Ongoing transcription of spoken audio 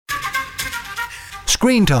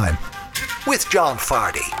Screentime with John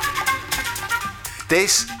Fardy.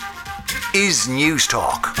 This is News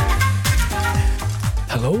Talk.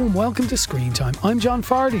 Hello and welcome to Screentime. I'm John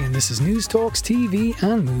Fardy and this is News Talk's TV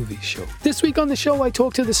and movie show. This week on the show I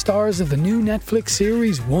talk to the stars of the new Netflix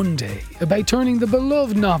series One Day about turning the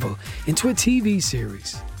beloved novel into a TV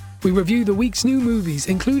series. We review the week's new movies,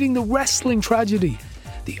 including the wrestling tragedy,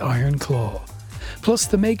 The Iron Claw. Plus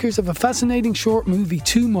the makers of a fascinating short movie,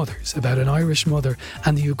 Two Mothers, about an Irish mother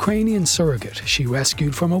and the Ukrainian surrogate she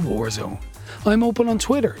rescued from a war zone. I'm open on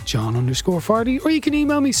Twitter, John_Fardy, or you can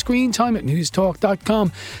email me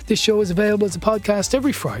screentime@newstalk.com. This show is available as a podcast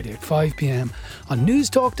every Friday at 5 p.m. on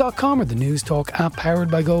newstalk.com or the News Talk app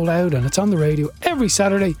powered by Go Loud, and it's on the radio every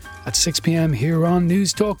Saturday at 6 p.m. here on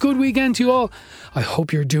News Talk. Good weekend to you all. I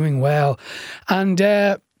hope you're doing well. And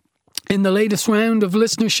in the latest round of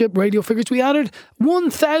listenership radio figures, we added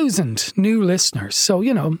 1,000 new listeners. So,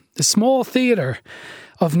 you know, the small theatre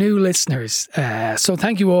of new listeners. So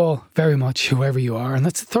thank you all very much, whoever you are. And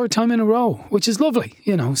that's the third time in a row, which is lovely,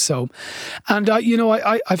 you know. So, and,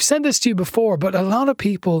 I've said this to you before, but a lot of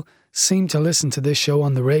people seem to listen to this show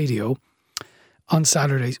on the radio on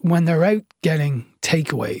Saturdays when they're out getting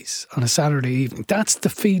takeaways on a Saturday evening. That's the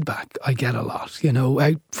feedback I get a lot, you know,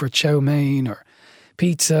 out for chow mein or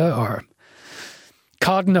pizza or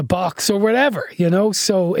cod in a box or whatever, you know.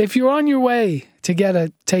 So if you're on your way to get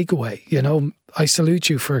a takeaway, you know, I salute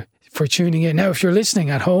you for tuning in. Now, if you're listening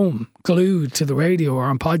at home, glued to the radio or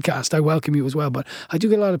on podcast, I welcome you as well. But I do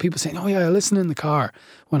get a lot of people saying, oh yeah, I listen in the car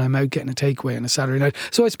when I'm out getting a takeaway on a Saturday night.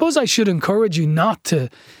 So I suppose I should encourage you not to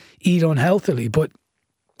eat unhealthily, but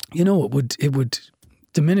you know, it would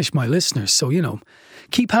diminish my listeners. So, you know,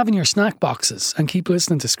 keep having your snack boxes and keep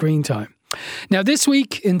listening to Screentime. Now, this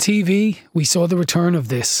week in TV, we saw the return of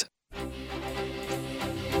this.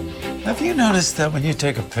 Have you noticed that when you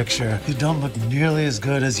take a picture, you don't look nearly as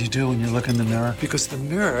good as you do when you look in the mirror? Because the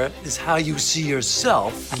mirror is how you see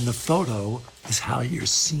yourself, and the photo is how you're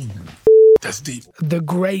seen. That's deep. The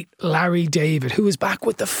great Larry David, who is back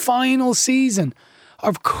with the final season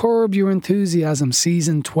of Curb Your Enthusiasm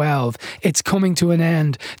season 12. It's coming to an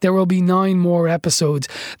end. There will be 9 more episodes.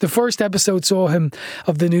 The first episode saw him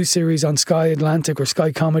of the new series on Sky Atlantic or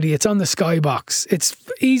Sky Comedy. It's on the Sky Box. It's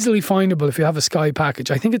easily findable if you have a Sky package.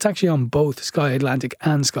 I think it's actually on both Sky Atlantic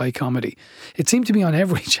and Sky Comedy. It seemed to be on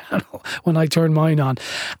every channel when I turned mine on.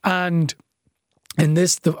 And in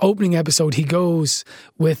this, the opening episode, he goes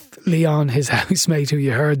with Leon, his housemate, who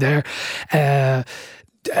you heard there,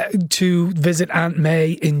 to visit Aunt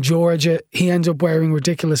May in Georgia. He ends up wearing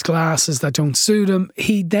ridiculous glasses that don't suit him.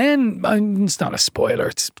 He then, it's not a spoiler,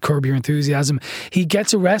 it's Curb Your Enthusiasm, he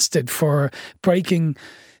gets arrested for breaking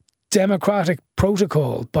democratic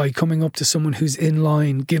protocol by coming up to someone who's in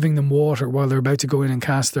line, giving them water while they're about to go in and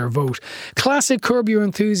cast their vote. Classic Curb Your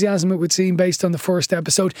Enthusiasm, it would seem, based on the first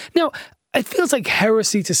episode. Now, it feels like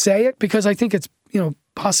heresy to say it because I think it's, you know,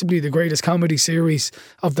 possibly the greatest comedy series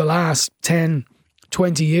of the last 10,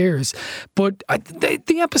 20 years. But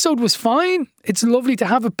the episode was fine. It's lovely to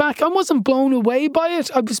have it back. I wasn't blown away by it.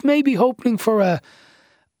 I was maybe hoping for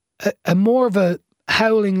a more of a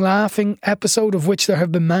howling, laughing episode, of which there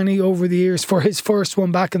have been many over the years, for his first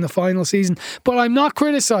one back in the final season. But I'm not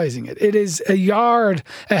criticising it. It is a yard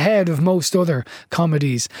ahead of most other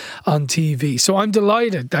comedies on TV. So I'm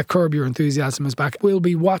delighted that Curb Your Enthusiasm is back. We'll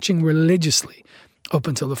be watching religiously up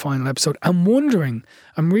until the final episode. I'm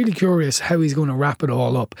really curious how he's going to wrap it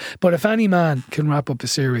all up. But if any man can wrap up a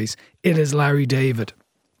series, it is Larry David.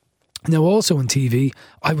 Now, also on TV,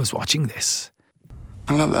 I was watching this.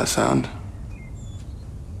 I love that sound.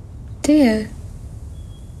 Do you?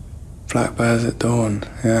 Blackbirds at dawn,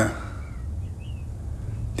 yeah.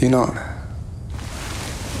 Do you not?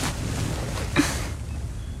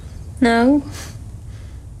 No.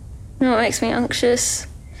 No, it makes me anxious.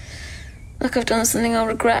 Like I've done something I'll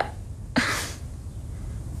regret.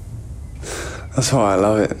 That's why I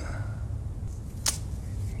love it.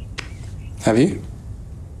 Have you?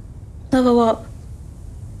 Love a what?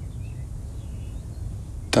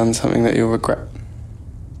 Done something that you'll regret?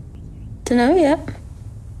 Dunno yet.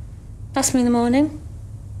 Ask me in the morning.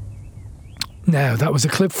 Now, that was a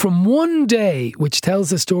clip from One Day, which tells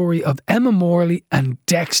the story of Emma Morley and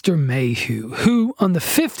Dexter Mayhew, who, on the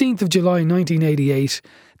 15th of July 1988,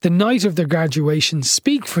 the night of their graduation,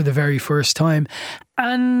 speak for the very first time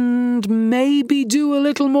and maybe do a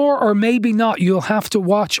little more, or maybe not. You'll have to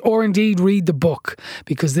watch or indeed read the book,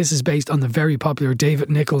 because this is based on the very popular David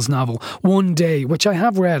Nicholls novel One Day, which I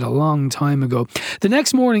have read a long time ago. The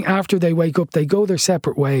next morning after they wake up, they go their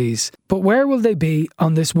separate ways. But where will they be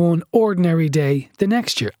on this one ordinary day the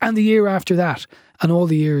next year, and the year after that, and all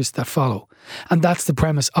the years that follow? And that's the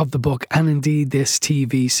premise of the book, and indeed this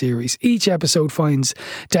TV series. Each episode finds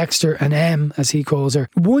Dexter and Em, as he calls her,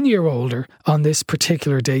 1 year older on this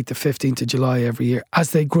particular date, the 15th of July every year, as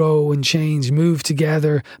they grow and change, move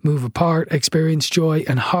together, move apart, experience joy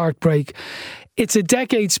and heartbreak. It's a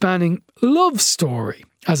decade-spanning love story,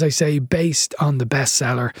 as I say, based on the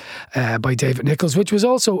bestseller by David Nicholls, which was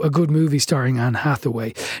also a good movie starring Anne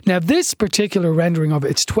Hathaway. Now, this particular rendering of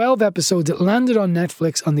it, it's 12 episodes. It landed on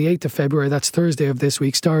Netflix on the 8th of February. That's Thursday of this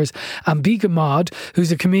week. Stars Ambika Mad,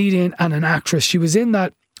 who's a comedian and an actress. She was in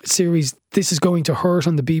that series, This Is Going to Hurt,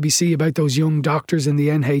 on the BBC, about those young doctors in the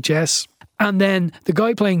NHS. And then the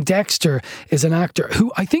guy playing Dexter is an actor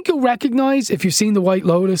who I think you'll recognise if you've seen The White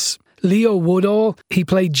Lotus. Leo Woodall. He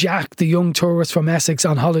played Jack, the young tourist from Essex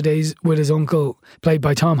on holidays with his uncle, played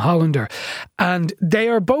by Tom Hollander. And they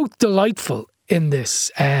are both delightful in this.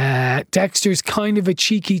 Dexter's kind of a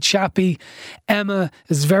cheeky chappy. Emma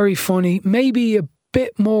is very funny, maybe a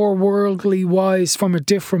bit more worldly wise from a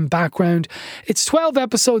different background. It's 12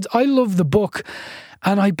 episodes. I love the book,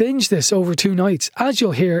 and I binged this over 2 nights, as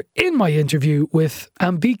you'll hear in my interview with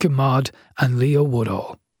Ambika Mad and Leo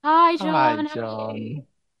Woodall. Hi, John. Hi, John.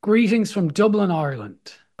 Greetings from Dublin,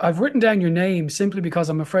 Ireland. I've written down your name simply because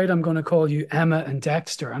I'm afraid I'm going to call you Emma and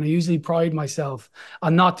Dexter, and I usually pride myself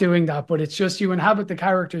on not doing that, but it's just you inhabit the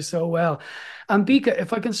characters so well. Ambika,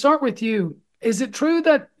 if I can start with you, is it true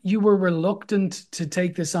that you were reluctant to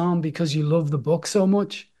take this on because you love the book so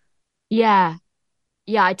much? Yeah.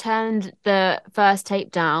 I turned the first tape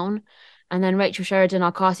down, and then Rachel Sheridan,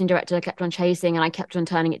 our casting director, kept on chasing, and I kept on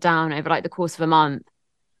turning it down over like the course of a month.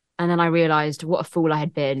 And then I realised what a fool I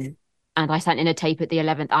had been. And I sent in a tape at the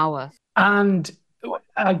 11th hour. And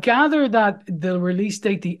I gather that the release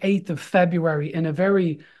date, the 8th of February, in a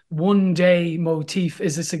very one-day motif,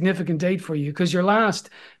 is a significant date for you, because your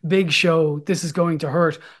last big show, This Is Going to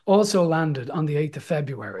Hurt, also landed on the 8th of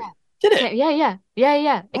February. Did it? Yeah.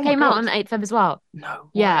 It came out on the 8th Feb as well.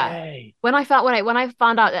 No way. When I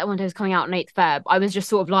found out that One Day was coming out on 8th Feb, I was just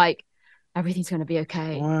sort of like, everything's going to be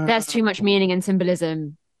okay. Wow. There's too much meaning and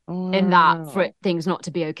symbolism in that for things not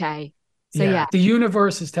to be okay. So yeah. The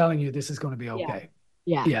universe is telling you this is going to be okay.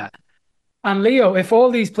 Yeah. And Leo, if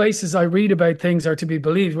all these places I read about things are to be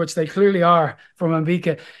believed, which they clearly are from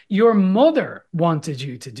Ambika, your mother wanted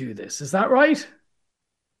you to do this. Is that right?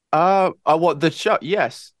 What, the show?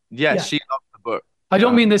 Yes, Yeah. she loved the book. I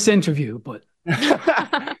don't mean this interview, but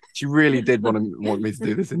She really did want me to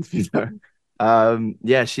do this interview though.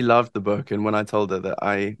 Yeah, she loved the book, and when I told her that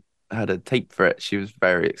I had a tape for it, she was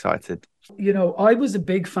very excited. you know, I was a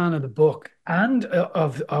big fan of the book and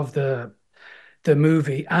of the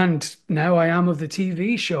movie, and now I am of the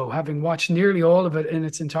TV show, having watched nearly all of it in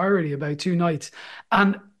its entirety about 2 nights.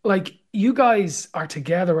 And like, you guys are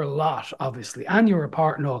together a lot, obviously, and you're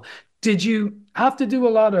apart and all. Did you have to do a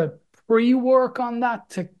lot of pre-work on that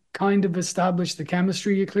to kind of establish the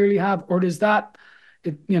chemistry you clearly have, or does that,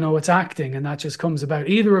 it's acting and that just comes about?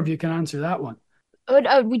 Either of you can answer that one.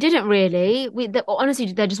 We didn't really.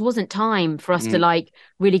 Honestly, there just wasn't time for us to like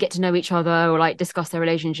really get to know each other or like discuss their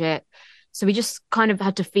relationship. So we just kind of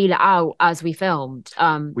had to feel it out as we filmed.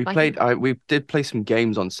 We did play some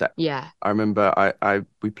games on set. Yeah, I remember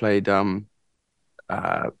we played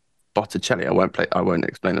Botticelli. I won't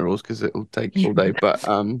explain the rules because it will take all day. But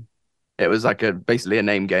it was like basically a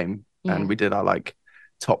name game, and we did our like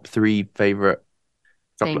top 3 favorite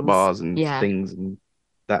chocolate bars and things and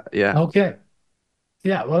that. Yeah. Okay.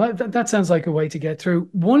 Yeah, well, that sounds like a way to get through.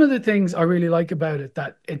 One of the things I really like about it,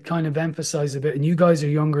 that it kind of emphasizes a bit, and you guys are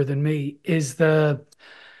younger than me, is the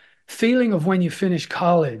feeling of when you finish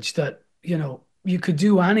college that, you could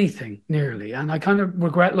do anything nearly. And I kind of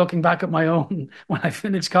regret looking back at my own. When I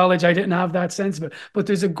finished college, I didn't have that sense of it. But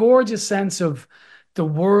there's a gorgeous sense of the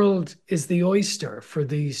world is the oyster for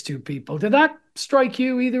these two people. Did that strike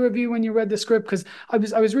you, either of you, when you read the script? Because I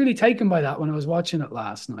was really taken by that when I was watching it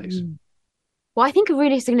last night. Well, I think a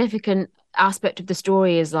really significant aspect of the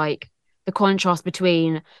story is like the contrast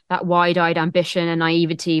between that wide-eyed ambition and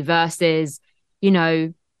naivety versus,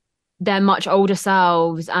 their much older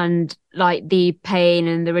selves, and like the pain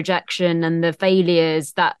and the rejection and the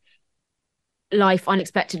failures that life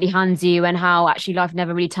unexpectedly hands you, and how actually life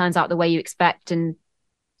never really turns out the way you expect, and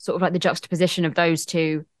sort of like the juxtaposition of those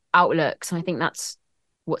two outlooks. And I think that's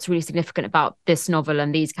what's really significant about this novel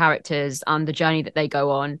and these characters and the journey that they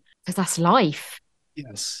go on, because that's life.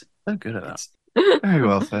 Yes. So good at that. Very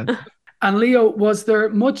well said. And Leo, was there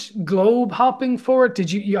much globe hopping for it?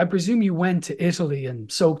 Did you I presume you went to Italy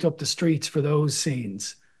and soaked up the streets for those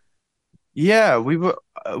scenes? Yeah, we were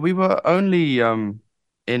only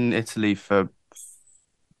in Italy for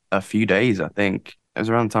a few days, I think. It was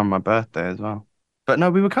around the time of my birthday as well. But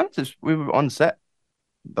no, we were on set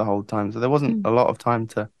the whole time, so there wasn't a lot of time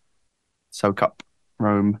to soak up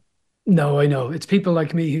Rome. No, I know. It's people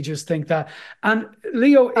like me who just think that. And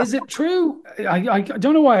Leo, is it true? I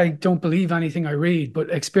don't know why I don't believe anything I read, but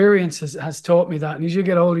experience has taught me that. And as you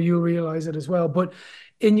get older, you'll realize it as well. But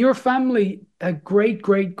in your family, a great,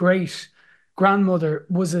 great, great grandmother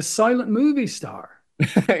was a silent movie star.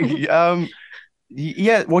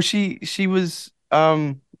 Yeah, well, she was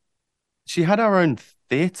she had her own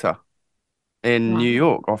theater in New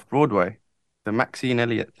York off Broadway, the Maxine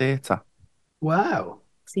Elliott Theater. Wow.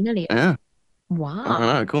 Maxine Elliott. Yeah. Wow. I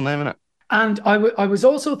know, cool name, innit? And I was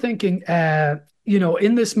also thinking,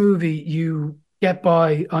 in this movie, you get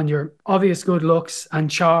by on your obvious good looks and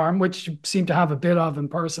charm, which you seem to have a bit of in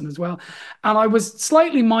person as well. And I was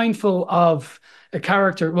slightly mindful of a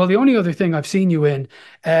character. Well, the only other thing I've seen you in,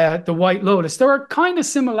 The White Lotus. There are kind of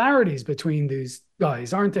similarities between these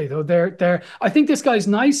guys, aren't they? Though I think this guy's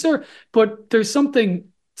nicer, but there's something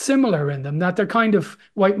similar in them, that they're kind of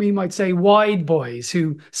what we might say wide boys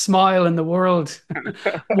who smile and the world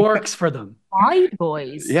works for them. Wide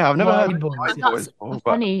boys. Yeah, I've never heard Wide boys. wide boys before,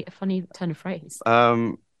 a funny turn of phrase.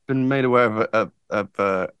 Been made aware of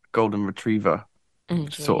a golden retriever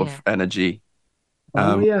sort of energy.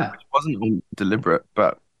 Which wasn't all deliberate,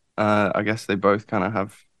 but I guess they both kind of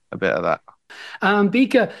have a bit of that.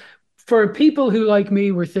 Bika, for people who like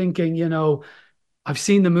me were thinking, I've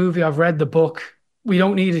seen the movie, I've read the book, we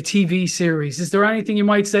don't need a TV series. Is there anything you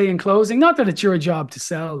might say in closing? Not that it's your job to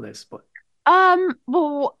sell this, but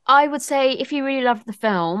well, I would say if you really love the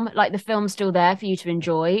film, like the film's still there for you to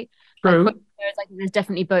enjoy. True. There's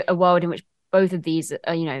definitely a world in which both of these,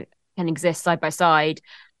 can exist side by side.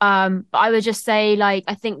 But I would just say,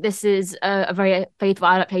 I think this is a very faithful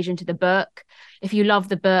adaptation to the book. If you love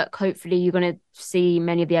the book, hopefully you're going to see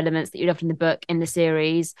many of the elements that you loved in the book in the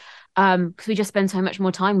series, because we just spend so much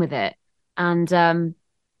more time with it. And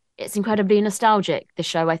it's incredibly nostalgic, the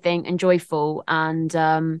show, I think, and joyful.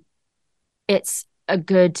 And it's a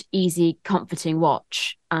good, easy, comforting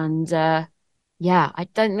watch. And I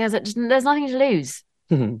don't think there's nothing to lose.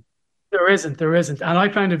 There isn't. And I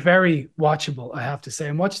found it very watchable, I have to say.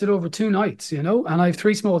 I watched it over 2 nights, and I have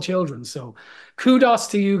 3 small children. So kudos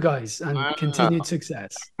to you guys and continued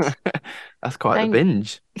success. That's quite a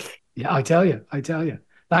binge. Yeah, I tell you.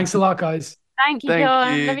 Thanks a lot, guys. Thank you,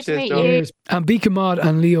 John. Lovely to meet you. And Bika Mod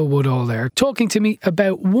and Leo Woodall there talking to me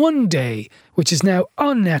about One Day, which is now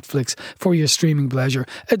on Netflix for your streaming pleasure.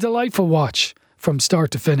 A delightful watch from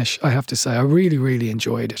start to finish, I have to say. I really, really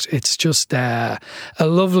enjoyed it. It's just a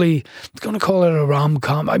lovely, I'm going to call it a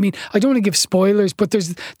rom-com. I mean, I don't want to give spoilers, but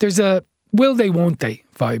there's a will they, won't they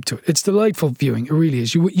vibe to it. It's delightful viewing. It really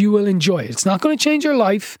is. You will enjoy it. It's not going to change your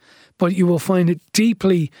life, but you will find it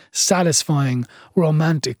deeply satisfying,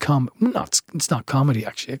 romantic it's not comedy,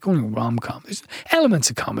 actually. It's only rom-com. There's elements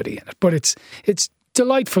of comedy in it, but it's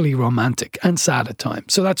delightfully romantic and sad at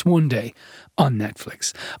times. So that's One Day on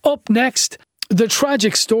Netflix. Up next, the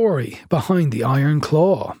tragic story behind the Iron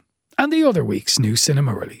Claw and the other week's new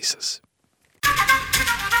cinema releases.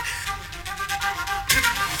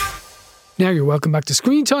 Now you're welcome back to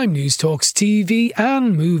Screentime News Talks TV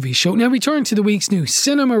and Movie Show. Now we turn to the week's new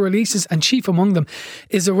cinema releases, and chief among them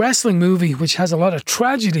is a wrestling movie which has a lot of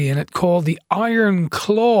tragedy in it called The Iron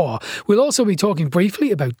Claw. We'll also be talking briefly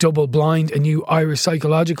about Double Blind, a new Irish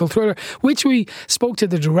psychological thriller, which we spoke to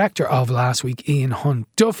the director of last week, Ian Hunt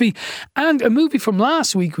Duffy, and a movie from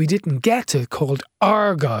last week we didn't get to called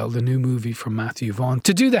Argylle, the new movie from Matthew Vaughn.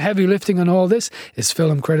 To do the heavy lifting on all this is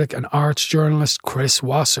film critic and arts journalist Chris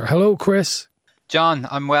Wasser. Hello, Chris. John,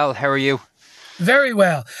 I'm well. How are you? Very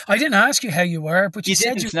well. I didn't ask you how you were, but you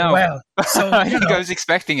said you were well. So, I think I was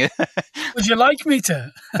expecting it. Would you like me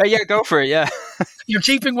to? Yeah, go for it, yeah. You're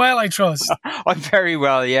keeping well, I trust. I'm very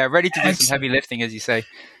well, yeah. Ready to do some heavy lifting, as you say.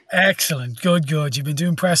 Excellent. Good. You've been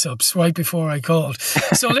doing press-ups right before I called.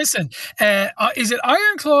 So listen, is it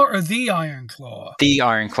Iron Claw or The Iron Claw? The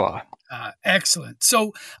Iron Claw. Excellent.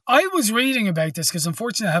 So I was reading about this because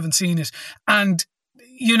unfortunately I haven't seen it. And,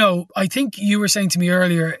 I think you were saying to me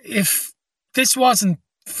earlier, if this wasn't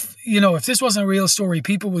if this wasn't a real story,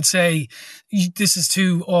 people would say this is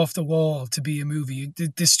too off the wall to be a movie.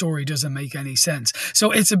 This story doesn't make any sense.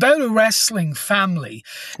 So it's about a wrestling family,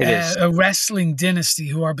 a wrestling dynasty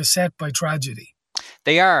who are beset by tragedy.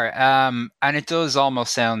 They are, and it does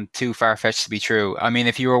almost sound too far-fetched to be true. I mean,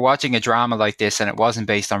 if you were watching a drama like this and it wasn't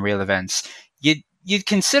based on real events, you'd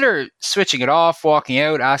consider switching it off, walking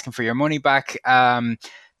out, asking for your money back.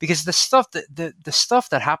 Because the stuff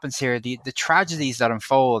that happens here, the tragedies that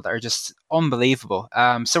unfold are just unbelievable.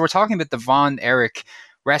 So we're talking about the Von Erich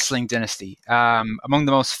wrestling dynasty, among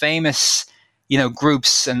the most famous,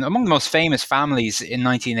 groups and among the most famous families in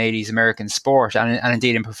 1980s American sport and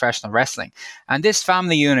indeed in professional wrestling. And this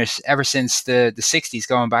family unit, ever since the 60s,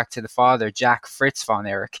 going back to the father, Jack Fritz Von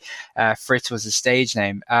Erich, Fritz was his stage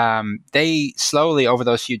name, they slowly, over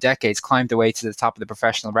those few decades, climbed their way to the top of the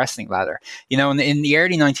professional wrestling ladder. In the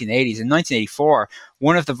early 1980s, in 1984,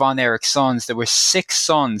 one of the Von Erich sons, there were 6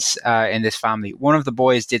 sons in this family. One of the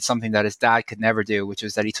boys did something that his dad could never do, which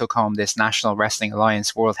was that he took home this National Wrestling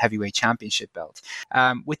Alliance World Heavyweight Championship belt.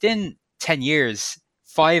 Within 10 years,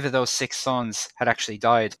 5 of those 6 sons had actually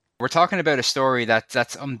died. We're talking about a story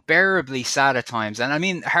that's unbearably sad at times. And I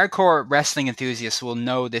mean, hardcore wrestling enthusiasts will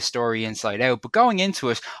know this story inside out. But going into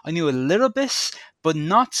it, I knew a little bit, but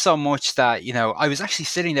not so much that, I was actually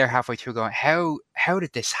sitting there halfway through going, how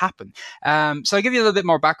did this happen? So I'll give you a little bit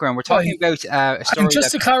more background. We're talking about a story. And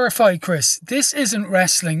just to clarify, Chris, this isn't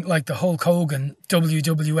wrestling like the Hulk Hogan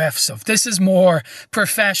WWF stuff. This is more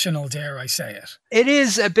professional, dare I say it. It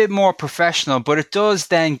is a bit more professional, but it does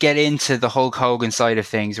then get into the Hulk Hogan side of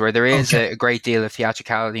things, where there is a great deal of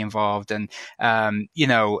theatricality involved, and a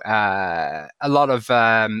lot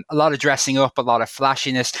of dressing up, a lot of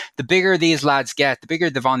flashiness. The bigger these lads get, the bigger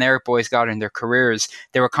the Von Erich boys got in their careers.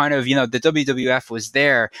 They were kind of, the WWF was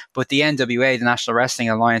there, but the NWA, the National Wrestling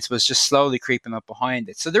Alliance, was just slowly creeping up behind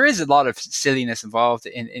it. So there is a lot of silliness involved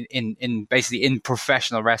in basically in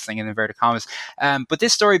professional wrestling, in inverted commas. But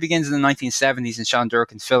this story begins in the 1970s in Sean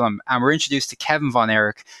Durkin's film, and we're introduced to Kevin Von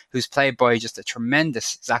Erich, who's played by just a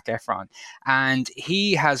tremendous Zac Efron, and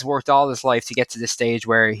he has worked all his life to get to this stage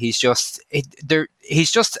where he's just there's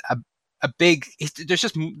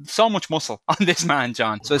just so much muscle on this man,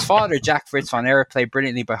 John. So his father, Jack Fritz Von Erich, played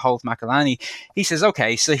brilliantly by Holt McElhenney. He says,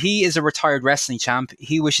 okay, so he is a retired wrestling champ.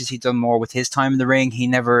 He wishes he'd done more with his time in the ring. He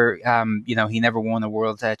never, he never won a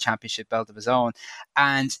world championship belt of his own.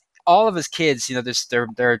 And all of his kids, there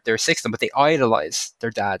are 6 of them, but they idolize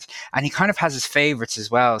their dad. And he kind of has his favorites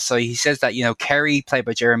as well. So he says that, Kerry, played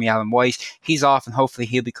by Jeremy Allen White, he's off and hopefully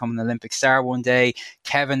he'll become an Olympic star one day.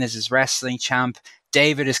 Kevin is his wrestling champ.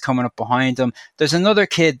 David is coming up behind him. There's another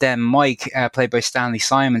kid then, Mike, played by Stanley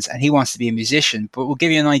Simons, and he wants to be a musician. But we'll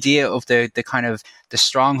give you an idea of the kind of the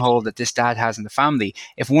stronghold that this dad has in the family.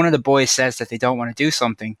 If one of the boys says that they don't want to do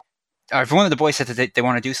something, or if one of the boys said that they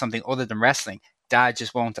want to do something other than wrestling, dad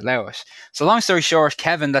just won't allow it. So long story short,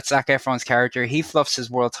 Kevin, that's Zac Efron's character, he fluffs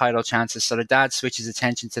his world title chances, so the dad switches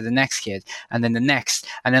attention to the next kid and then the next.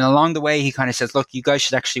 And then along the way, he kind of says, look, you guys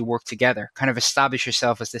should actually work together, kind of establish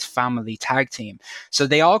yourself as this family tag team. So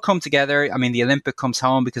they all come together. I mean, the Olympic comes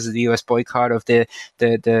home because of the US boycott of the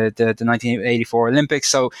 1984 Olympics.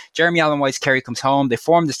 So Jeremy Allen White's Kerry comes home. They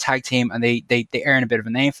form this tag team and they earn a bit of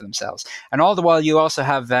a name for themselves. And all the while, you also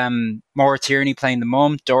have Maura Tierney playing the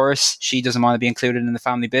mum, Doris. She doesn't want to be included in the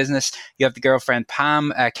family business. You have the girlfriend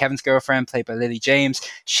Pam, Kevin's girlfriend, played by Lily James.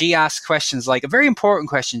 She asks questions like a very important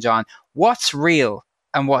question, John: what's real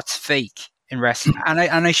and what's fake in wrestling? And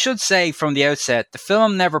I should say from the outset, the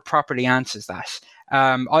film never properly answers that.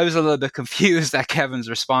 I was a little bit confused at Kevin's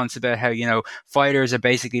response about how, fighters are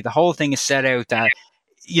basically, the whole thing is set out that,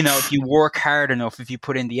 if you work hard enough, if you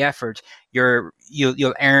put in the effort,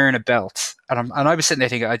 you'll earn a belt. And I was sitting there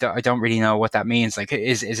thinking, I don't really know what that means. Like,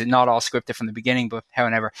 is it not all scripted from the beginning? But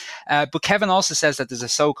however, but Kevin also says that there's a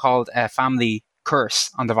so-called family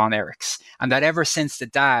curse on the Von Erichs, and that ever since the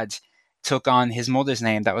dad took on his mother's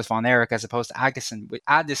name, that was Von Erich, as opposed to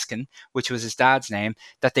Adiskin, which was his dad's name,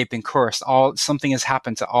 that they've been cursed. Something has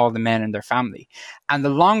happened to all the men in their family. And the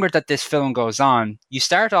longer that this film goes on, you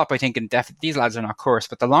start off by thinking, these lads are not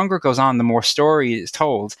cursed, but the longer it goes on, the more story is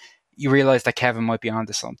told, you realize that Kevin might be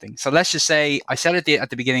onto something. So let's just say, I said at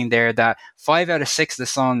the beginning there that 5 out of 6 of the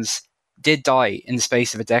sons did die in the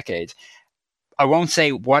space of a decade. I won't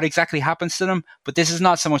say what exactly happens to them, but this is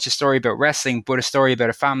not so much a story about wrestling, but a story about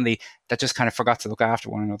a family that just kind of forgot to look after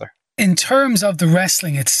one another. In terms of the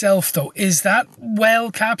wrestling itself, though, is that well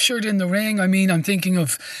captured in the ring? I mean, I'm thinking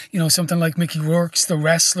of, something like Mickey Rourke's The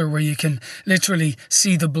Wrestler, where you can literally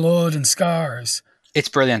see the blood and scars. It's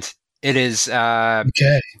brilliant. It is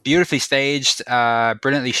beautifully staged,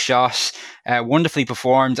 brilliantly shot, wonderfully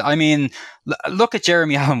performed. I mean, look at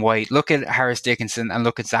Jeremy Allen White, look at Harris Dickinson, and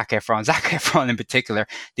look at Zac Efron. Zac Efron in particular,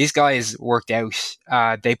 these guys worked out.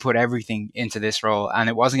 They put everything into this role, and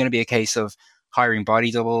it wasn't going to be a case of hiring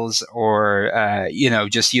body doubles or,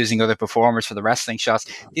 just using other performers for the wrestling shots.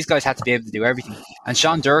 These guys had to be able to do everything. And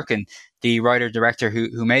Sean Durkin, the writer-director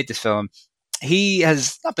who made this film, he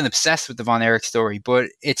has not been obsessed with the Von Erich story, but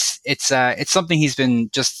it's something he's been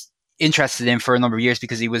just interested in for a number of years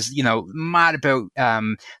because he was, mad about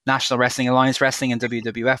National Wrestling Alliance Wrestling and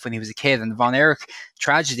WWF when he was a kid. And the Von Erich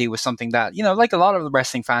tragedy was something that, like a lot of the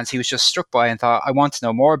wrestling fans, he was just struck by and thought, I want to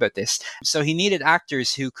know more about this. So he needed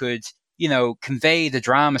actors who could, convey the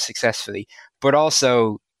drama successfully, but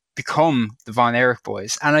also become the Von Erich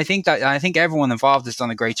boys. And I think everyone involved has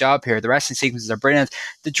done a great job here. The wrestling sequences are brilliant.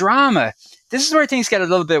 The drama, this is where things get a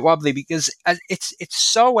little bit wobbly because it's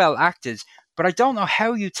so well acted, but I don't know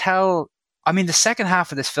how you tell. I mean, the second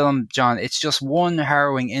half of this film, John, it's just one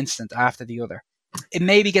harrowing instant after the other. It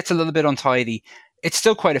maybe gets a little bit untidy. It's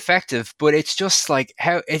still quite effective, but it's just like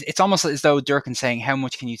it's almost as though Durkin's saying, how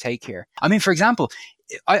much can you take here? I mean, for example,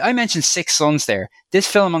 I mentioned 6 sons there. This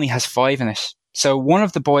film only has 5 in it. So one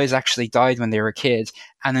of the boys actually died when they were kids,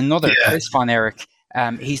 and another, Chris Von Erich,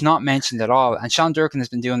 he's not mentioned at all. And Sean Durkin has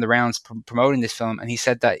been doing the rounds promoting this film, and he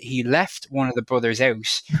said that he left one of the brothers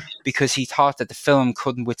out because he thought that the film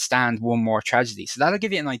couldn't withstand one more tragedy. So that'll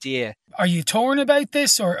give you an idea. Are you torn about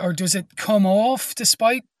this, or does it come off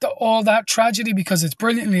despite all that tragedy? Because it's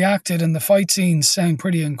brilliantly acted and the fight scenes sound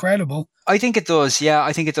pretty incredible. I think it does. Yeah,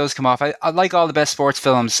 I think it does come off. I like all the best sports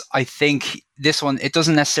films. I think this one, it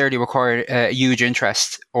doesn't necessarily require a huge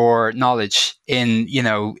interest or knowledge in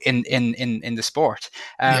the sport.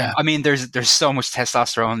 I mean, there's so much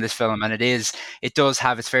testosterone in this film, and it does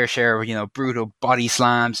have its fair share of brutal body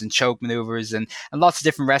slams and choke maneuvers and lots of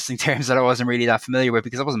different wrestling terms that I wasn't really that familiar with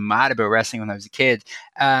because I wasn't mad about wrestling when I was a kid.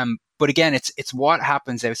 But again, it's what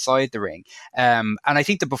happens outside the ring, and I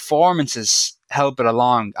think the performances help it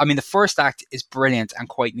along. I mean, the first act is brilliant and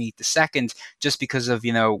quite neat. The second, just because of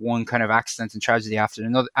one kind of accident and tragedy after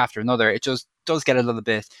another, it just does get a little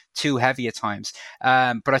bit too heavy at times.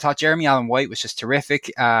 But I thought Jeremy Allen White was just terrific.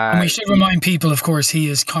 And we should remind people, of course, he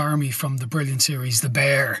is Carmy from the brilliant series The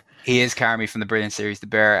Bear. He is Carmy from the brilliant series The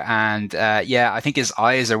Bear. And I think his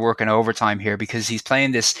eyes are working overtime here because he's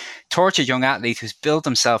playing this tortured young athlete who's built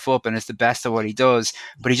himself up and is the best at what he does,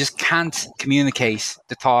 but he just can't communicate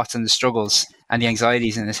the thoughts and the struggles and the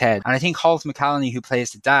anxieties in his head. And I think Holt McCallany, who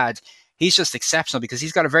plays the dad, he's just exceptional because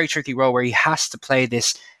he's got a very tricky role where he has to play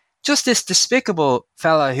this despicable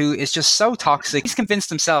fella who is just so toxic. He's convinced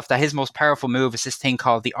himself that his most powerful move is this thing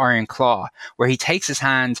called the Iron Claw, where he takes his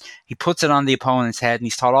hand, he puts it on the opponent's head, and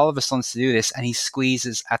he's taught all of his sons to do this, and he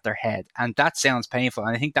squeezes at their head. And that sounds painful,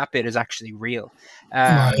 and I think that bit is actually real.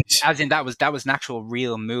 Right. As in that was an actual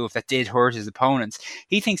real move that did hurt his opponents.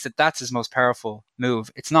 He thinks that that's his most powerful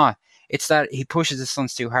move. It's not. It's that he pushes his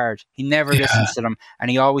sons too hard. He never listens to them,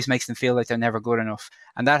 and he always makes them feel like they're never good enough.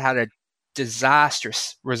 And that had a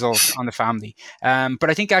disastrous result on the family. But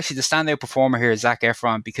I think actually the standout performer here is Zac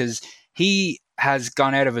Efron because he has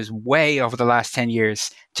gone out of his way over the last 10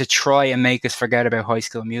 years to try and make us forget about High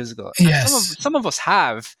School Musical. Yes. Some of us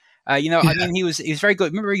have. I mean, he was very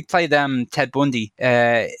good. Remember, he played Ted Bundy.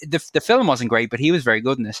 The film wasn't great, but he was very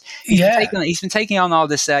good in it. He's been taking on all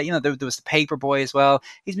this. There was the Paperboy as well.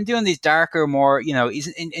 He's been doing these darker, more he's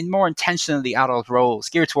in more intentionally adult roles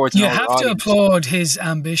geared towards. You have to applaud his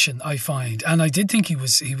ambition, I find, and I did think he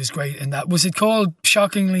was great in that. Was it called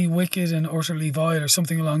Shockingly Wicked and Utterly Vile or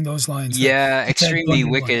something along those lines? Yeah, Extremely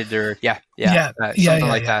Wicked or something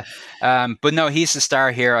like that. But no, he's the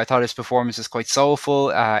star here. I thought his performance was quite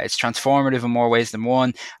soulful. It's transformative in more ways than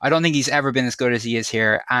one. I don't think he's ever been as good as he is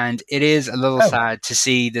here, and it is a little sad to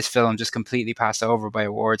see this film just completely passed over by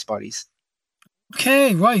awards bodies.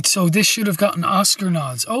 Okay, right. So this should have gotten Oscar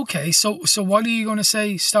nods. Okay, so what are you going to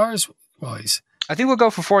say stars wise? I think we'll go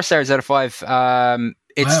for 4 stars out of 5.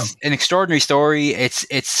 It's an extraordinary story. It's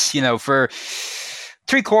for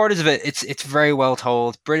 3/4 of it, it's very well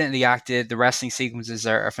told, brilliantly acted. The wrestling sequences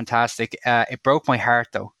are fantastic. It broke my heart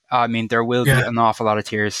though. I mean, there will be an awful lot of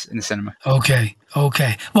tears in the cinema. Okay.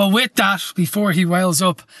 Well, with that, before he wells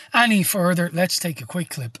up any further, let's take a quick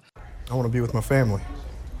clip. I want to be with my family,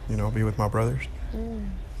 be with my brothers.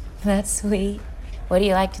 That's sweet. What do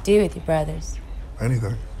you like to do with your brothers?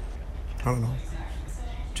 Anything. I don't know.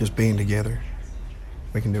 Just being together.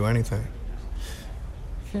 We can do anything.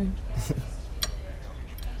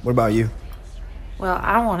 What about you? Well,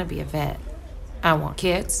 I want to be a vet. I want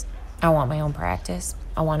kids. I want my own practice.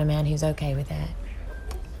 I want a man who's okay with that.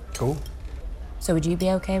 Cool. So would you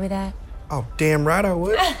be okay with that? Oh, damn right I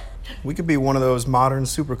would. We could be one of those modern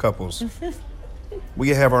super couples. We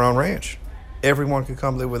could have our own ranch. Everyone could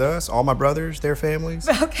come live with us, all my brothers, their families.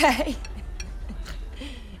 Okay.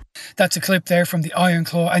 That's a clip there from the Iron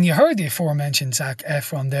Claw, and you heard the aforementioned Zac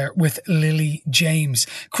Efron there with Lily James.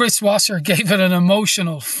 Chris Wasser gave it an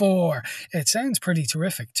emotional 4. It sounds pretty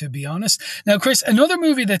terrific, to be honest. Now, Chris, another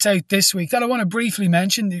movie that's out this week that I want to briefly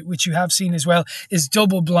mention, which you have seen as well, is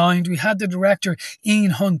Double Blind. We had the director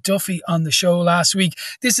Ian Hunt Duffy on the show last week.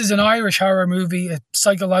 This is an Irish horror movie, a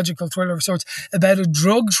psychological thriller of sorts, about a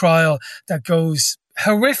drug trial that goes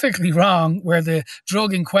horrifically wrong, where the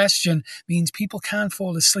drug in question means people can't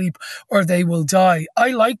fall asleep or they will die.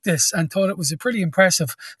 I liked this and thought it was a pretty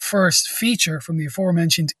impressive first feature from the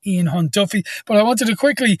aforementioned Ian Hunt Duffy, but I wanted to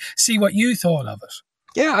quickly see what you thought of it.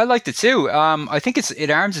 Yeah, I liked it too. I think it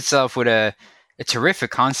arms itself with a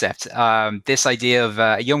terrific concept. This idea of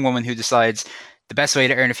a young woman who decides the best way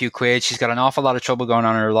to earn a few quid, she's got an awful lot of trouble going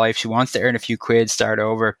on in her life, she wants to earn a few quid, start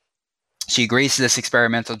over. She agrees to this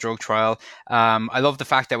experimental drug trial. I love the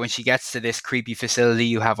fact that when she gets to this creepy facility,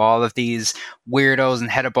 you have all of these weirdos and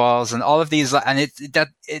headaballs and all of these, and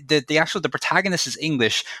the protagonist is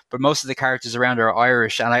English, but most of the characters around her are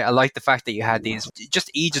Irish. And I like the fact that you had these just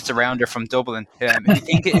Egypts around her from Dublin who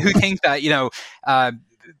think that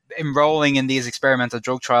enrolling in these experimental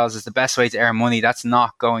drug trials is the best way to earn money. That's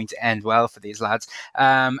not going to end well for these lads.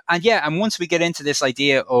 And once we get into this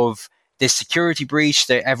idea of this security breach,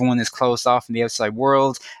 that everyone is closed off in the outside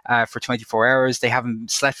world for 24 hours. They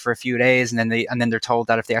haven't slept for a few days, and then they're told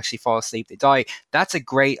that if they actually fall asleep, they die. That's a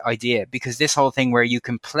great idea, because this whole thing where you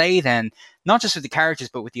can play then not just with the characters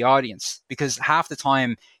but with the audience, because half the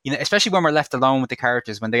time, especially when we're left alone with the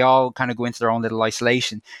characters, when they all kind of go into their own little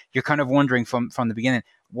isolation, you're kind of wondering from the beginning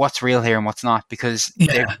what's real here and what's not, because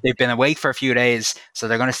they've been awake for a few days, so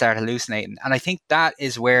they're going to start hallucinating. And I think that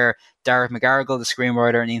is where Derek McGarrigle, the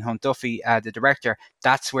screenwriter, and Ian Hunt Duffy, the director,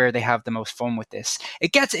 that's where they have the most fun with this.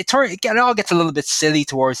 It all gets a little bit silly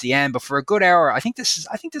towards the end, but for a good hour, I think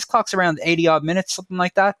this clocks around 80 odd minutes, something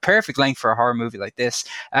like that. Perfect length for a horror movie like this.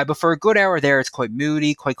 But for a good hour there, it's quite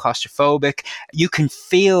moody, quite claustrophobic. You can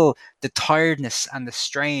feel the tiredness and the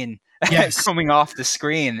strain coming off the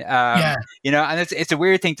screen. And it's a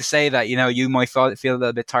weird thing to say that, you might feel a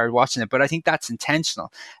little bit tired watching it, but I think that's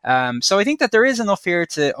intentional. So I think that there is enough here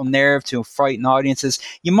to unnerve, to frighten audiences.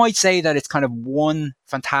 You might say that it's kind of one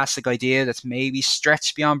fantastic idea that's maybe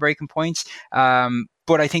stretched beyond breaking points.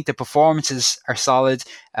 But I think the performances are solid.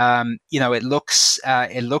 It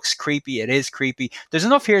looks creepy. It is creepy. There's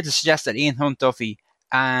enough here to suggest that Ian Hunt Duffy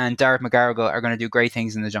and Derek McGarrigle are going to do great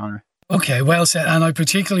things in the genre. Okay, well said. And I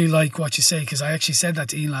particularly like what you say, because I actually said that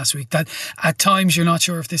to Ian last week, that at times you're not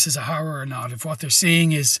sure if this is a horror or not, if what they're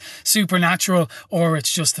seeing is supernatural or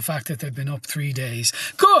it's just the fact that they've been up 3 days.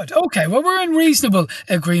 Good. Okay, well, we're in reasonable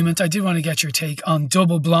agreement. I did want to get your take on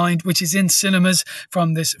Double Blind, which is in cinemas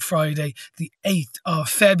from this Friday, the 8th of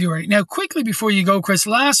February. Now, quickly before you go, Chris,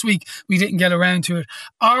 last week we didn't get around to it.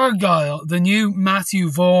 Argyle, the new Matthew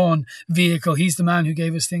Vaughn vehicle, he's the man who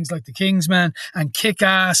gave us things like The Kingsman and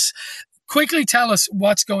Kick-Ass. Quickly tell us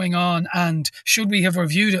what's going on, and should we have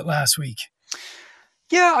reviewed it last week?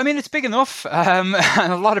 Yeah, I mean, it's big enough. And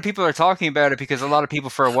a lot of people are talking about it because a lot of people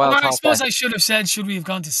for a while... Well, I suppose I should have said, should we have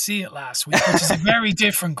gone to see it last week, which is a very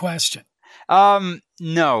different question.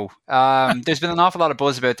 No. There's been an awful lot of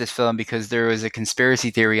buzz about this film because there was a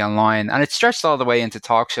conspiracy theory online, and it stretched all the way into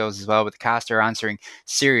talk shows as well, with the cast are answering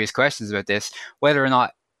serious questions about this, whether or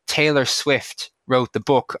not Taylor Swift wrote the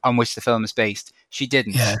book on which the film is based. She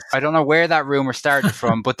didn't. Yes. I don't know where that rumor started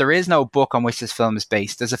from, but there is no book on which this film is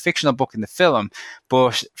based. There's a fictional book in the film,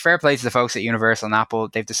 but fair play to the folks at Universal and Apple.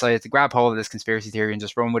 They've decided to grab hold of this conspiracy theory and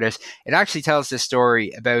just run with it. It actually tells this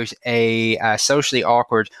story about a socially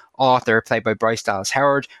awkward author played by Bryce Dallas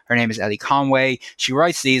Howard. Her name is Ellie Conway. She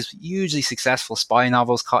writes these hugely successful spy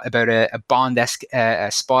novels about a Bond-esque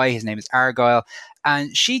spy. His name is Argyle.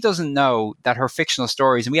 And she doesn't know that her fictional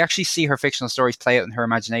stories, and we actually see her fictional stories play out in her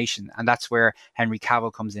imagination, and that's where Henry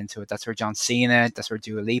Cavill comes into it. That's where John Cena, that's where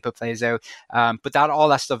Dua Lipa plays out. But all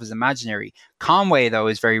that stuff is imaginary. Conway, though,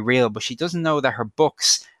 is very real, but she doesn't know that her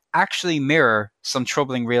books actually mirror some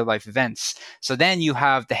troubling real life events. So then you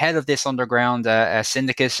have the head of this underground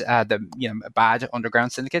syndicate, a bad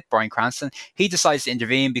underground syndicate, Bryan Cranston. He decides to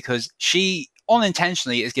intervene because she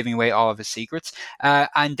unintentionally is giving away all of his secrets.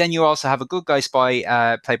 And then you also have a good guy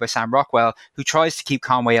spy played by Sam Rockwell, who tries to keep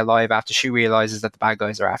Conway alive after she realizes that the bad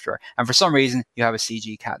guys are after her. And for some reason, you have a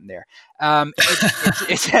CG cat in there.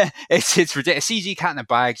 It's ridiculous. A CG cat in a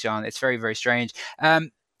bag, John. It's very, very strange.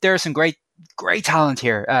 There are some great great talent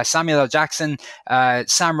here. Samuel L. Jackson,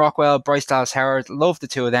 Sam Rockwell, Bryce Dallas Howard. Love the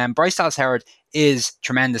two of them. Bryce Dallas Howard is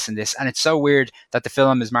tremendous in this, and it's so weird that the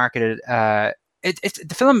film is marketed. By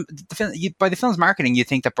the film's marketing, you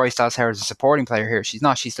think that Bryce Dallas Howard is a supporting player here. She's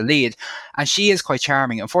not. She's the lead, and she is quite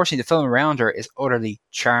charming. Unfortunately, the film around her is utterly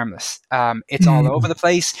charmless. It's all over the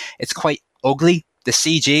place. It's quite ugly. The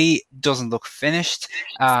CG doesn't look finished.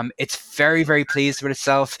 It's very, very pleased with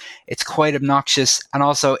itself. It's quite obnoxious, and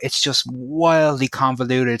also it's just wildly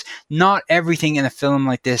convoluted. Not everything in a film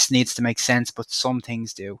like this needs to make sense, but some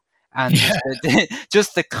things do. And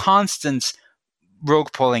just the constant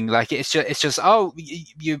rug pulling, like it's just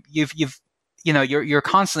you're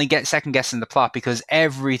constantly second guessing the plot because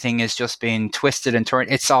everything is just being twisted and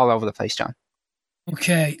turned. It's all over the place, John.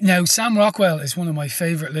 Okay. Now, Sam Rockwell is one of my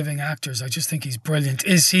favourite living actors. I just think he's brilliant.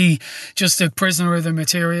 Is he just a prisoner of the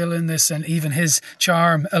material in this, and even his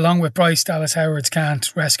charm, along with Bryce Dallas Howard's,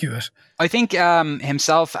 can't rescue it? I think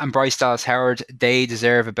himself and Bryce Dallas Howard, they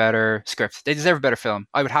deserve a better script. They deserve a better film.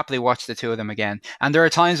 I would happily watch the two of them again. And there are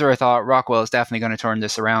times where I thought Rockwell is definitely going to turn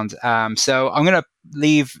this around. So I'm going to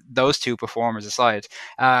leave those two performers aside.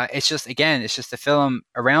 It's just the film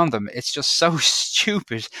around them. It's just so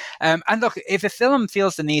stupid. And look, if a film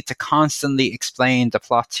feels the need to constantly explain the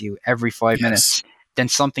plot to you every 5 minutes, then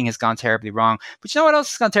something has gone terribly wrong. But you know what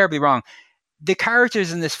else has gone terribly wrong? The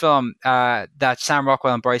characters in this film that Sam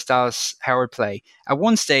Rockwell and Bryce Dallas Howard play, at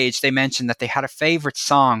one stage they mentioned that they had a favourite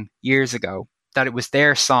song years ago, that it was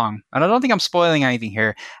their song. And I don't think I'm spoiling anything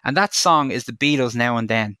here. And that song is the Beatles' Now and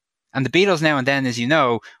Then. And the Beatles' Now and Then, as you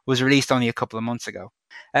know, was released only a couple of months ago.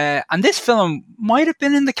 And this film might have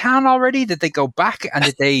been in the can already. Did they go back and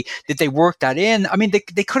did they work that in? I mean,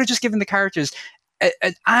 they could have just given the characters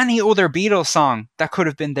any other Beatles song that could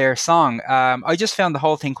have been their song. I just found the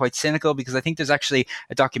whole thing quite cynical because I think there's actually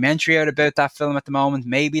a documentary out about that film at the moment.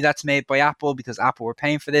 Maybe that's made by Apple because Apple were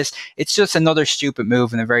paying for this. It's just another stupid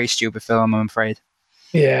move and a very stupid film, I'm afraid.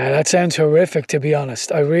 Yeah, that sounds horrific, to be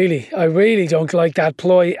honest. I really don't like that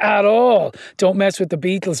ploy at all. Don't mess with the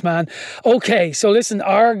Beatles, man. Okay, so listen,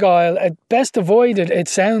 Argylle, best avoided, it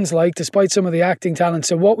sounds like, despite some of the acting talent.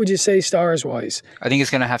 So what would you say stars-wise? I think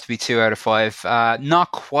it's going to have to be 2 out of 5.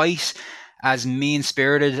 Not quite as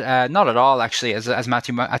mean-spirited, not at all actually, as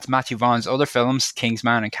Matthew Vaughn's other films,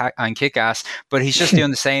 Kingsman and Kick-Ass, but he's just doing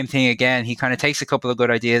the same thing again. He kind of takes a couple of good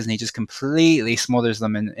ideas and he just completely smothers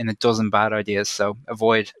them in a dozen bad ideas, so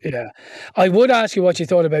avoid. Yeah, I would ask you what you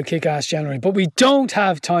thought about Kick-Ass generally, but we don't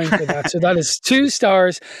have time for that, so that is 2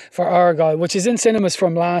 stars for Argylle, which is in cinemas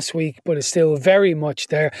from last week, but is still very much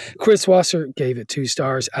there. Chris Wasser gave it 2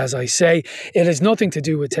 stars, as I say. It has nothing to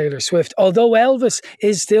do with Taylor Swift, although Elvis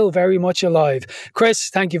is still very much alive. Chris,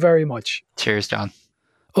 thank you very much. Cheers, John.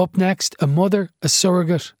 Up next, a mother, a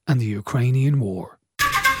surrogate, and the Ukrainian war.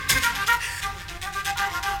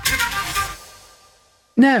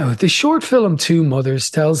 Now, the short film Two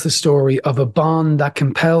Mothers tells the story of a bond that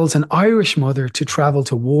compels an Irish mother to travel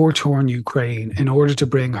to war-torn Ukraine in order to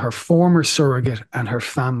bring her former surrogate and her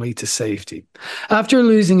family to safety. After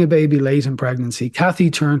losing a baby late in pregnancy,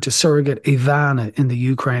 Kathy turned to surrogate Ivana in the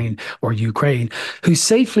Ukraine, who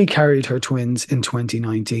safely carried her twins in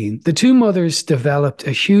 2019. The two mothers developed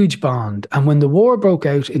a huge bond, and when the war broke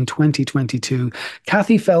out in 2022,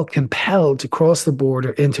 Kathy felt compelled to cross the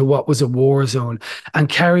border into what was a war zone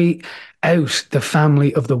and carry out the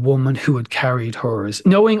family of the woman who had carried hers.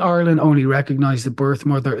 Knowing Ireland only recognised the birth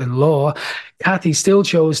mother-in-law, Kathy still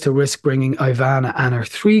chose to risk bringing Ivana and her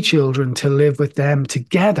 3 children to live with them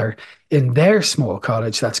together in their small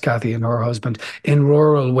cottage, that's Kathy and her husband, in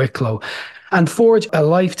rural Wicklow, and forge a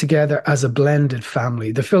life together as a blended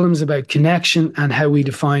family. The film's about connection and how we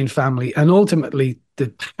define family, and ultimately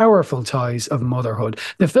the powerful ties of motherhood.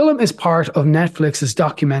 The film is part of Netflix's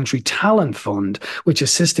documentary Talent Fund, which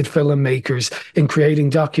assisted filmmakers in creating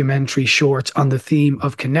documentary shorts on the theme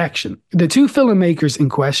of connection. The 2 filmmakers in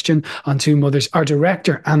question on Two Mothers are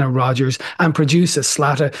director Anna Rogers and producer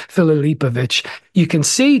Zlata Filipovic. You can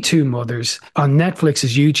see Two Mothers on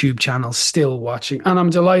Netflix's YouTube channel, Still Watching, and I'm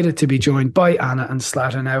delighted to be joined by Anna and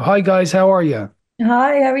Zlata now. Hi guys, how are you?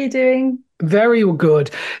 Hi, how are you doing? Very good.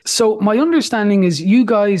 So my understanding is you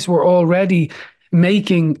guys were already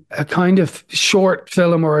making a kind of short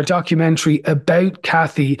film or a documentary about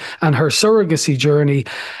Kathy and her surrogacy journey.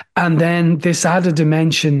 And then this added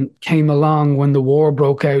dimension came along when the war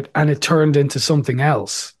broke out and it turned into something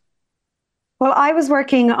else. Well, I was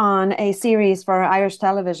working on a series for Irish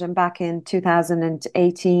television back in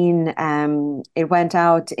 2018. It went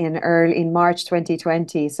out in March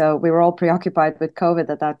 2020. So we were all preoccupied with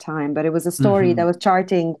COVID at that time. But it was a story that was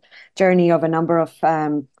charting journey of a number of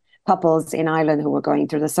couples in Ireland who were going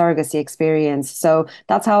through the surrogacy experience. So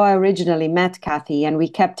that's how I originally met Kathy, and we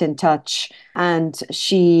kept in touch. And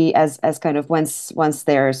she, as kind of once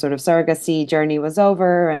their sort of surrogacy journey was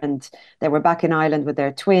over and they were back in Ireland with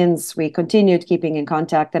their twins, we continued keeping in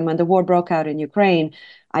contact. And when the war broke out in Ukraine,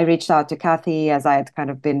 I reached out to Kathy, as I had kind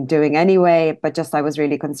of been doing anyway, but just I was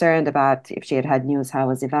really concerned about if she had had news. How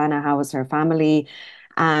was Ivana? How was her family?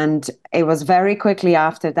 And it was very quickly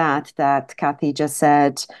after that Kathy just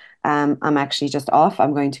said, I'm actually just off.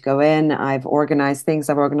 I'm going to go in. I've organized things.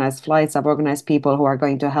 I've organized flights. I've organized people who are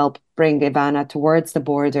going to help bring Ivana towards the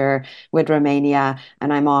border with Romania,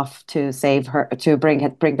 and I'm off to save her, to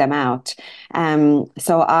bring them out.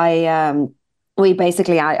 So we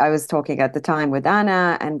basically, I was talking at the time with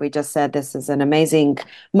Anna, and we just said this is an amazing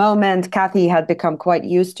moment. Kathy had become quite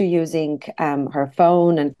used to using her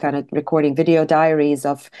phone and kind of recording video diaries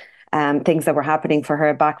of things that were happening for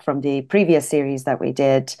her back from the previous series that we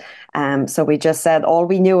did. So we just said, all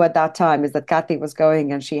we knew at that time is that Kathy was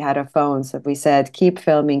going and she had a phone. So we said, keep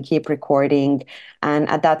filming, keep recording. And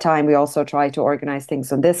at that time, we also tried to organize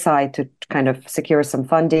things on this side to kind of secure some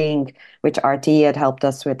funding, which RT had helped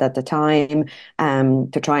us with at the time,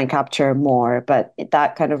 to try and capture more. But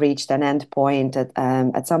that kind of reached an end point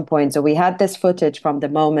at some point. So we had this footage from the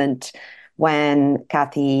moment when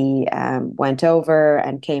Kathy went over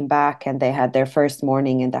and came back, and they had their first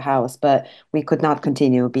morning in the house, but we could not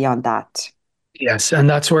continue beyond that. Yes, and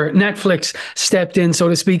that's where Netflix stepped in, so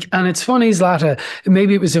to speak. And it's funny, Zlata,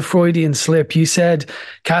 maybe it was a Freudian slip. You said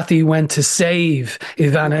Kathy went to save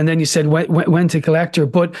Ivana, and then you said went to collect her.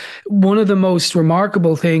 But one of the most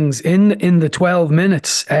remarkable things in the 12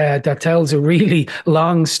 minutes that tells a really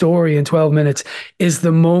long story in 12 minutes is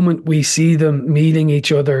the moment we see them meeting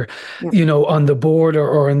each other, you know, on the border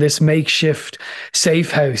or in this makeshift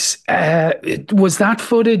safe house. Was that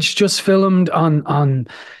footage just filmed on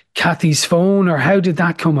Kathy's phone, or how did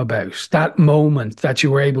that come about, that moment that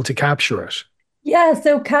you were able to capture it? Yeah,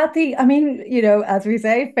 so Kathy, I mean, you know, as we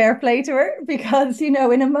say, fair play to her, because, you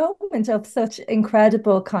know, in a moment of such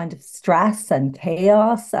incredible kind of stress and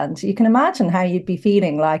chaos, and you can imagine how you'd be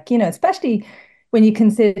feeling, like, you know, especially when you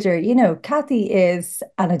consider, you know, Kathy is,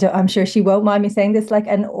 and I'm sure she won't mind me saying this, like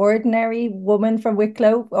an ordinary woman from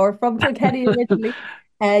Wicklow or from Kilkenny originally.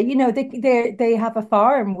 You know, they have a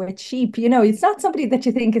farm with sheep. You know, it's not somebody that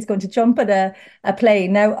you think is going to jump at a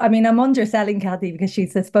plane. Now, I mean, I'm underselling Kathy because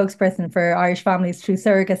she's a spokesperson for Irish families through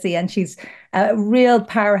surrogacy, and she's a real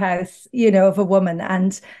powerhouse, you know, of a woman.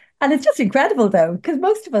 And it's just incredible, though, because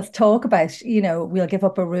most of us talk about, you know, we'll give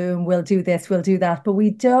up a room, we'll do this, we'll do that, but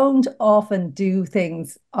we don't often do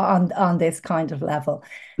things on this kind of level.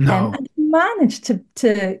 No. And managed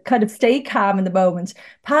to kind of stay calm in the moment,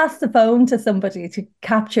 pass the phone to somebody to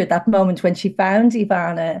capture that moment when she found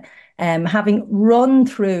Ivana, having run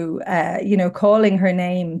through, you know, calling her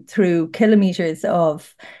name through kilometers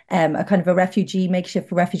of a kind of a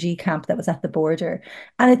makeshift refugee camp that was at the border.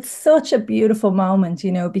 And it's such a beautiful moment,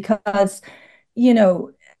 you know, because, you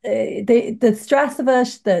know, the stress of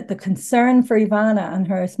it, the concern for Ivana and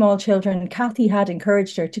her small children, Kathy had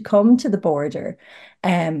encouraged her to come to the border.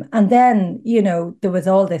 And then, you know, there was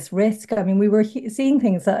all this risk. I mean, we were seeing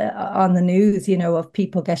things on the news, you know, of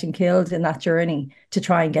people getting killed in that journey to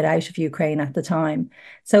try and get out of Ukraine at the time.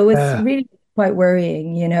 So it's really quite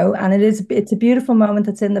worrying, you know, and it's a beautiful moment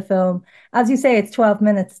that's in the film. As you say, it's 12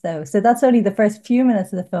 minutes though. So that's only the first few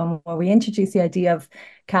minutes of the film where we introduce the idea of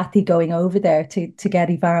Kathy going over there to get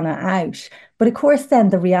Ivana out. But of course, then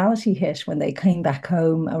the reality hit when they came back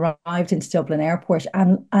home, arrived into Dublin Airport,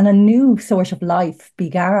 and a new sort of life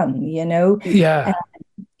began, you know. Yeah.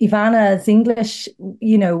 Ivana's English,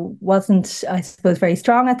 you know, wasn't, I suppose, very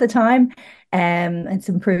strong at the time. It's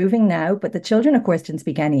improving now, but the children, of course, didn't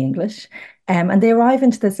speak any English. And they arrive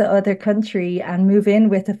into this other country and move in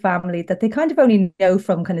with a family that they kind of only know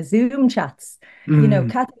from kind of Zoom chats. You know,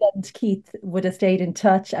 Kathy and Keith would have stayed in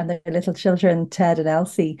touch, and their little children, Ted and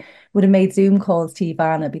Elsie, would have made Zoom calls to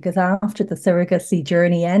Ivana, because after the surrogacy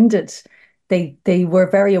journey ended, they were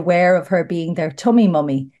very aware of her being their tummy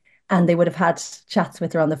mummy. And they would have had chats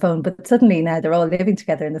with her on the phone. But suddenly now they're all living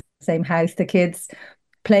together in the same house, the kids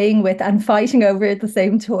playing with and fighting over the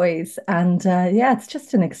same toys. And yeah, it's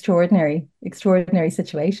just an extraordinary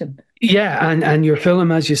situation. Yeah, and your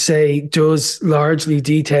film, as you say, does largely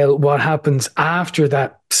detail what happens after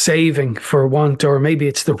that saving, for want, or maybe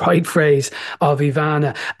it's the right phrase, of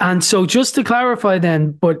Ivana. And so just to clarify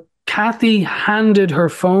then, but Kathy handed her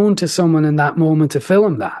phone to someone in that moment to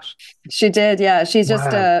film that. She did, yeah. She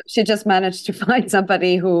Wow. just managed to find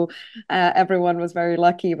somebody who everyone was very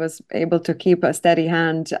lucky was able to keep a steady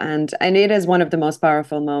hand, and it is one of the most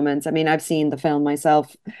powerful moments. I mean, I've seen the film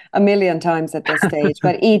myself a million times at this stage,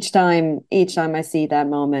 but each time I see that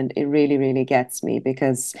moment, it really, really gets me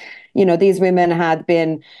because, these women had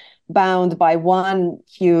been bound by one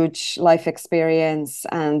huge life experience,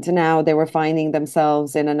 and now they were finding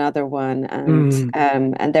themselves in another one,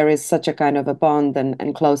 and there is such a kind of a bond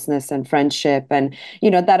and closeness and friendship, and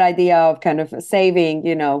that idea of kind of saving,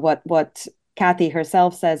 what Kathy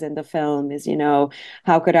herself says in the film is,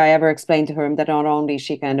 how could I ever explain to her that not only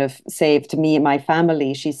she kind of saved me and my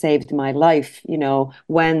family, she saved my life,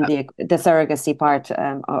 when the surrogacy part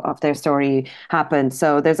of their story happened.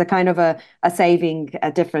 So there's a kind of a saving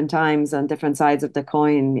at different times on different sides of the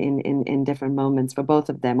coin in different moments for both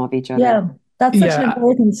of them of each other. Yeah. That's such an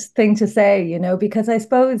important thing to say, because I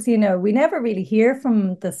suppose, we never really hear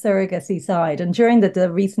from the surrogacy side. And during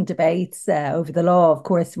the recent debates over the law, of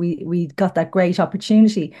course, we got that great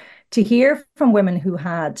opportunity to hear from women who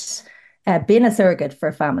had been a surrogate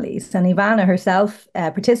for families. And Ivana herself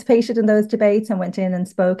participated in those debates and went in and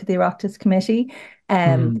spoke at the Oireachtas Committee.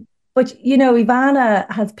 But, Ivana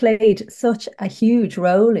has played such a huge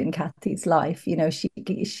role in Kathy's life.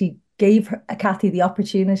 She gave Kathy the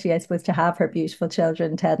opportunity, I suppose, to have her beautiful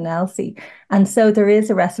children, Ted and Elsie. And so there is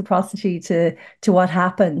a reciprocity to what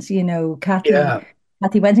happened.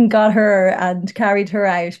 Kathy went and got her and carried her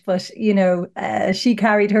out, but, she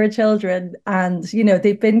carried her children, and,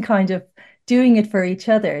 they've been kind of doing it for each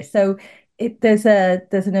other. So there's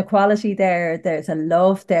an equality there. There's a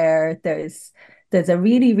love there. There's a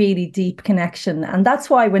really, really deep connection. And that's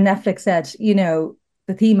why when Netflix said,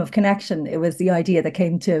 the theme of connection, it was the idea that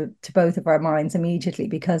came to both of our minds immediately,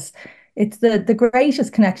 because it's the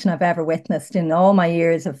greatest connection I've ever witnessed in all my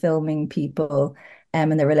years of filming people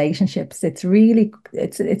and their relationships. It's really,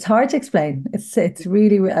 it's hard to explain. It's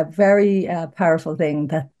really a very powerful thing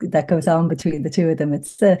that goes on between the two of them.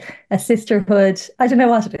 It's a sisterhood. I don't know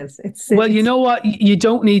what it is. Well, you know what? You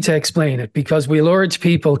don't need to explain it, because we'll urge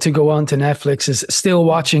people to go on to Netflix's Still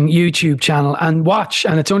Watching YouTube channel and watch.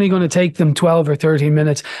 And it's only going to take them 12 or 13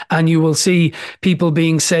 minutes. And you will see people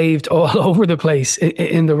being saved all over the place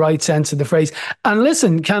in the right sense of the phrase. And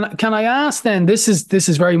listen, can I ask then, this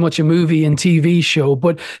is very much a movie and TV show,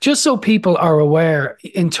 but just so people are aware,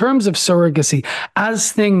 in terms of surrogacy,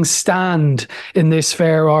 as things stand in this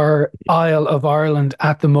fair Isle of Ireland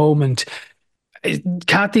at the moment,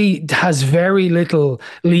 Kathy has very little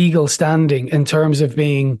legal standing in terms of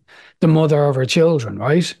being the mother of her children,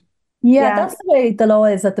 right? Yeah, that's the way the law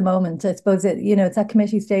is at the moment. I suppose it's at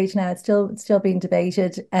committee stage now. It's still being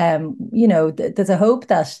debated. There's a hope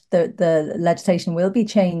that the legislation will be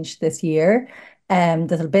changed this year.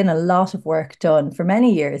 There's been a lot of work done for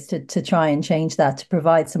many years to try and change that, to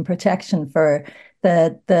provide some protection for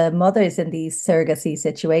the mothers in these surrogacy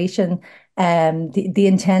situation, the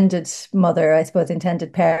intended mother, I suppose,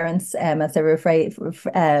 intended parents, as they're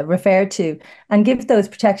referred to, and give those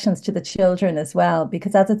protections to the children as well.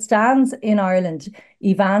 Because as it stands in Ireland,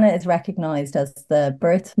 Ivana is recognised as the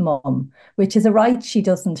birth mum, which is a right she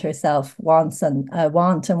doesn't herself wants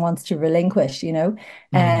to relinquish,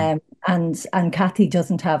 and Kathy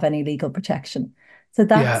doesn't have any legal protection. So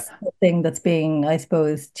that's the thing that's being, I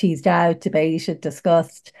suppose, teased out, debated,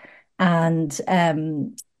 discussed. And,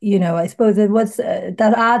 I suppose it was that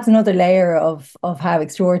adds another layer of how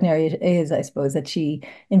extraordinary it is, I suppose, that she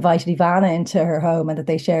invited Ivana into her home and that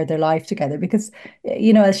they shared their life together. Because,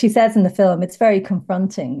 as she says in the film, it's very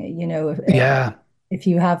confronting, if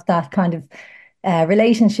you have that kind of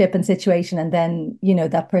relationship and situation, and then,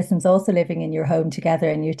 that person's also living in your home together,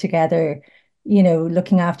 and you're together,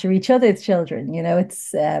 looking after each other's children.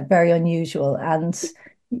 It's very unusual. And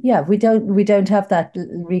we don't have that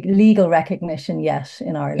legal recognition yet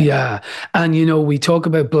in Ireland. Yeah. And, we talk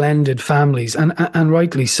about blended families, and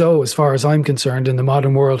rightly so, as far as I'm concerned, in the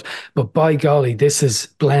modern world. But by golly, this is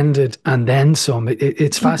blended and then some.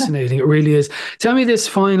 It's fascinating. It really is. Tell me this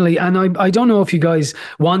finally, and I don't know if you guys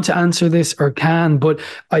want to answer this or can, but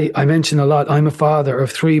I mention a lot, I'm a father of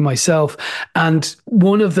 3 myself. And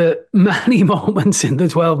one of the many moments in the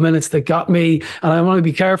 12 minutes that got me, and I want to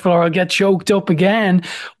be careful or I'll get choked up again,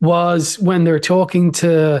 was when they're talking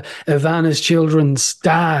to Ivana's children's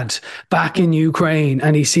dad back in Ukraine,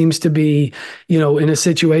 and he seems to be, in a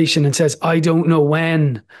situation and says, I don't know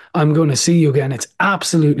when I'm going to see you again. It's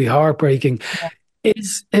absolutely heartbreaking. Yeah.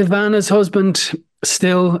 Is Ivana's husband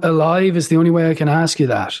still alive? Is the only way I can ask you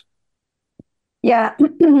that. Yeah,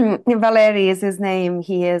 Valery is his name.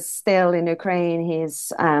 He is still in Ukraine.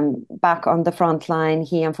 He's back on the front line.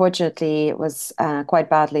 He unfortunately was quite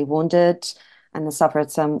badly wounded and has suffered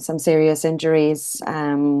some serious injuries.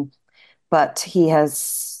 But he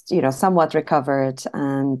has, somewhat recovered,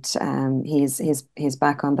 and he's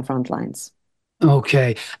back on the front lines.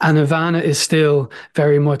 Okay. And Ivana is still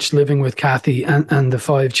very much living with Kathy and the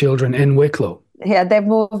 5 children in Wicklow. Yeah, they've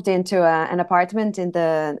moved into an apartment in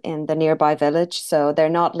the nearby village, so they're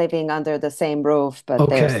not living under the same roof, but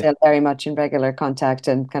they're still very much in regular contact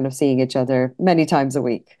and kind of seeing each other many times a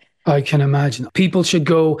week. I can imagine. People should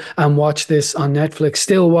go and watch this on Netflix.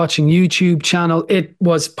 Still Watching YouTube channel. It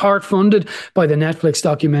was part funded by the Netflix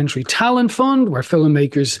documentary Talent Fund, where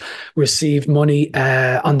filmmakers received money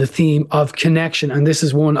on the theme of connection. And this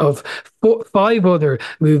is one of 5 other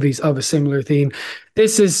movies of a similar theme.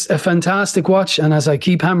 This is a fantastic watch. And as I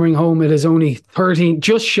keep hammering home, it is only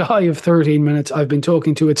just shy of 13 minutes. I've been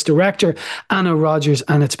talking to its director, Anna Rogers,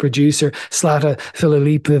 and its producer, Zlata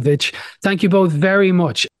Filipovic. Thank you both very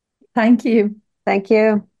much. Thank you. Thank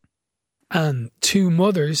you. And Two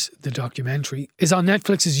Mothers, the documentary, is on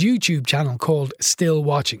Netflix's YouTube channel called Still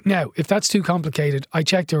Watching. Now, if that's too complicated, I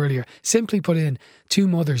checked earlier. Simply put in Two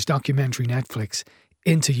Mothers documentary Netflix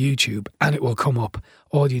into YouTube and it will come up.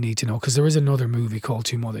 All you need to know, because there is another movie called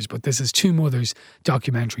Two Mothers, but this is Two Mothers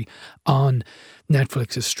documentary on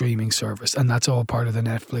Netflix's streaming service, and that's all part of the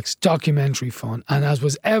Netflix documentary fund. And as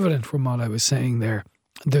was evident from what I was saying there,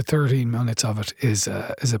 the 13 minutes of it is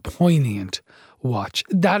a poignant watch.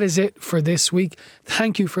 That is it for this week.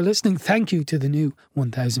 Thank you for listening. Thank you to the new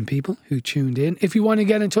 1,000 people who tuned in. If you want to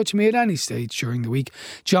get in touch with me at any stage during the week,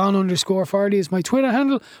 John_Fardy is my Twitter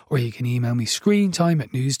handle, or you can email me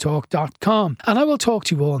screentime@newstalk.com. And I will talk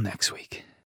to you all next week.